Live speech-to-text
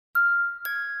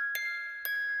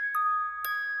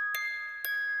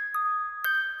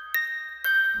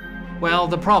Well,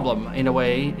 the problem, in a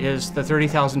way, is the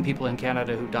 30,000 people in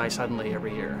Canada who die suddenly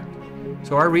every year.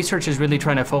 So our research is really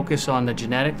trying to focus on the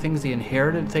genetic things, the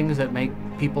inherited things that make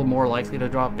people more likely to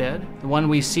drop dead. The one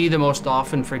we see the most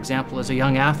often, for example, is a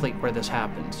young athlete where this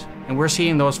happens. And we're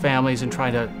seeing those families and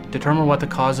trying to determine what the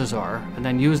causes are and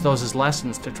then use those as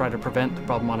lessons to try to prevent the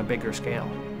problem on a bigger scale.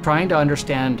 Trying to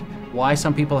understand why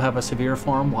some people have a severe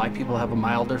form, why people have a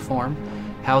milder form,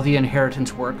 how the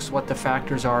inheritance works, what the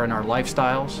factors are in our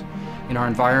lifestyles, in our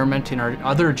environment, in our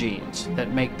other genes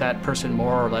that make that person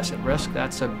more or less at risk.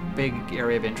 That's a big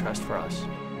area of interest for us.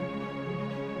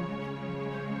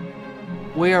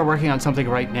 We are working on something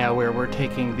right now where we're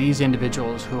taking these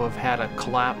individuals who have had a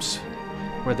collapse,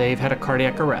 where they've had a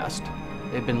cardiac arrest,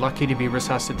 they've been lucky to be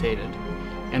resuscitated,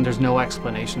 and there's no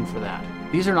explanation for that.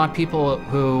 These are not people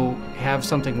who have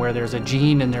something where there's a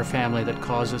gene in their family that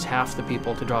causes half the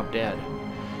people to drop dead.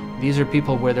 These are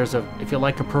people where there's if you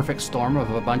like, a perfect storm of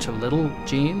a bunch of little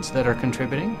genes that are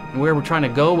contributing. And where we're trying to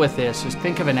go with this is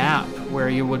think of an app where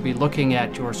you would be looking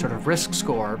at your sort of risk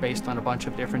score based on a bunch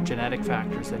of different genetic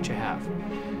factors that you have.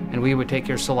 And we would take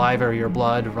your saliva or your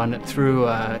blood, run it through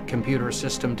a computer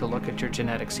system to look at your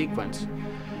genetic sequence,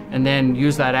 and then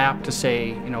use that app to say,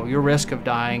 you know, your risk of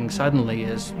dying suddenly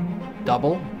is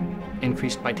double,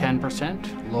 increased by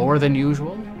 10%, lower than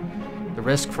usual. The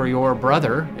risk for your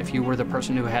brother, if you were the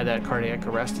person who had that cardiac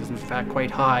arrest, is in fact quite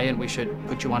high, and we should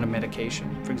put you on a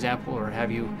medication, for example, or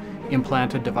have you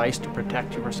implant a device to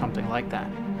protect you or something like that.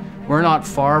 We're not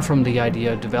far from the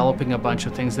idea of developing a bunch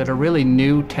of things that are really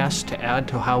new tests to add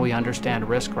to how we understand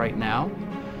risk right now.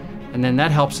 And then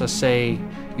that helps us say,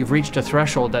 you've reached a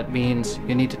threshold that means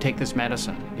you need to take this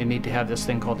medicine. You need to have this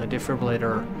thing called a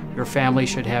defibrillator. Your family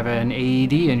should have an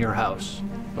AED in your house,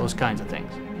 those kinds of things.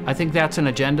 I think that's an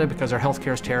agenda because our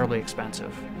healthcare is terribly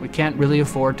expensive. We can't really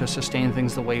afford to sustain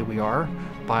things the way we are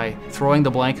by throwing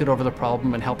the blanket over the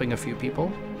problem and helping a few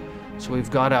people. So we've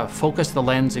got to focus the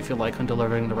lens, if you like, on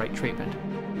delivering the right treatment.